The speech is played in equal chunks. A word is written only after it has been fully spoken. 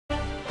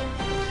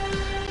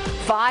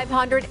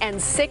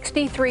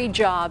563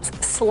 jobs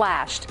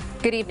slashed.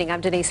 Good evening, I'm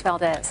Denise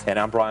Valdez. And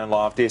I'm Brian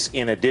Loftus.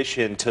 In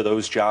addition to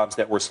those jobs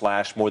that were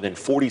slashed, more than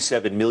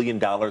 $47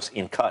 million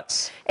in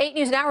cuts. 8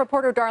 News Now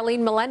reporter Darlene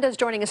Melendez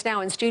joining us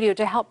now in studio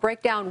to help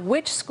break down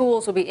which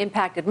schools will be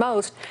impacted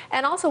most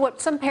and also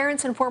what some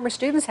parents and former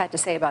students had to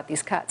say about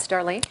these cuts.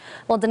 Darlene?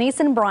 Well, Denise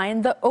and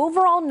Brian, the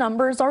overall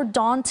numbers are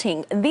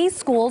daunting. These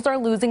schools are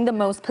losing the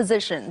most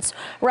positions.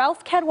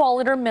 Ralph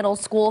Cadwalader Middle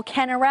School,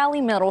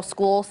 Canarally Middle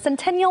School,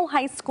 Centennial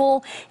High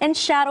School, and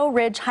Shadow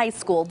Ridge High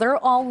School. They're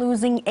all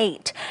losing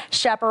 8.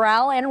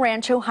 Chaparral and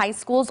Rancho High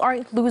Schools are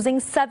losing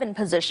 7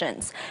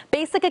 positions.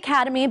 Basic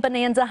Academy,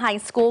 Bonanza High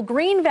School,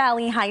 Green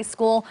Valley High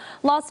School,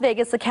 Las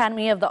Vegas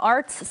Academy of the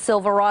Arts,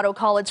 Silverado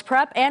College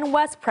Prep, and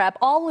West Prep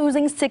all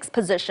losing 6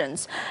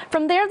 positions.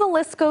 From there, the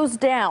list goes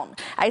down.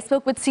 I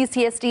spoke with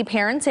CCSD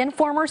parents and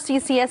former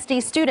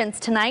CCSD students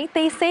tonight.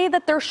 They say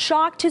that they're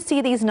shocked to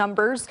see these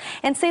numbers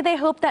and say they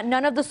hope that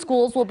none of the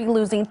schools will be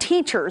losing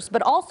teachers,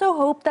 but also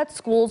hope that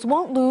schools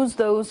won't lose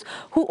those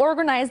who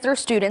organize their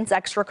students'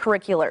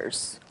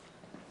 extracurriculars.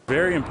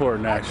 Very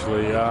important,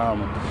 actually.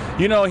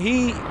 You know,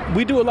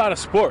 we do a lot of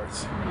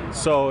sports.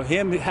 So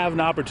him having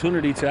the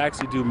opportunity to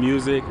actually do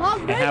music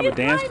and have a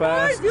dance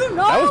class,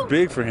 that was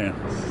big for him.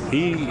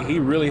 He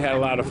really had a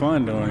lot of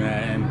fun doing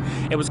that.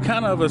 And it was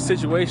kind of a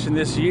situation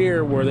this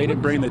year where they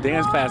didn't bring the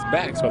dance class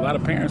back. So a lot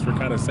of parents were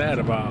kind of sad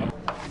about it.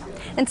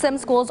 And some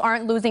schools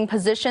aren't losing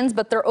positions,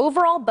 but their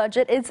overall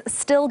budget is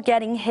still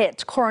getting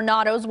hit.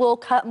 Coronado's will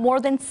cut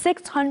more than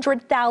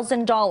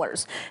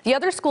 $600,000. The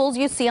other schools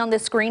you see on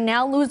this screen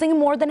now losing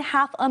more than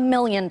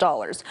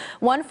 $500,000.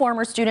 One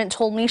former student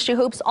told me she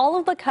hopes all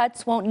of the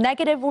cuts won't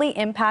negatively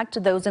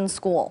impact those in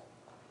school.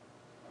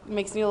 It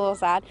makes me a little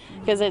sad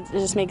because it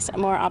just makes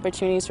more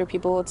opportunities for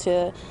people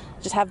to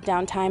just have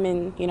downtime,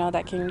 and you know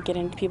that can get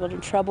into people in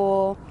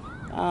trouble.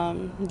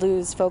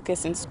 Lose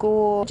focus in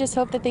school. I just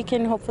hope that they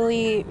can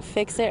hopefully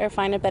fix it or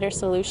find a better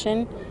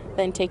solution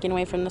than taking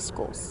away from the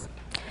schools.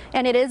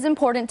 And it is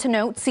important to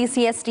note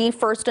CCSD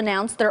first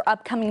announced their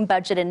upcoming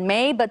budget in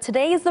May, but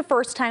today is the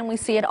first time we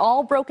see it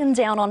all broken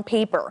down on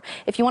paper.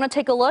 If you want to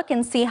take a look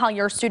and see how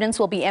your students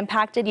will be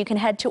impacted, you can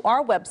head to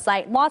our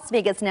website,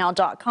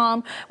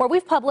 lasvegasnow.com, where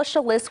we've published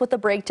a list with a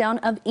breakdown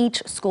of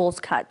each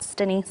school's cuts.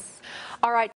 Denise? All right.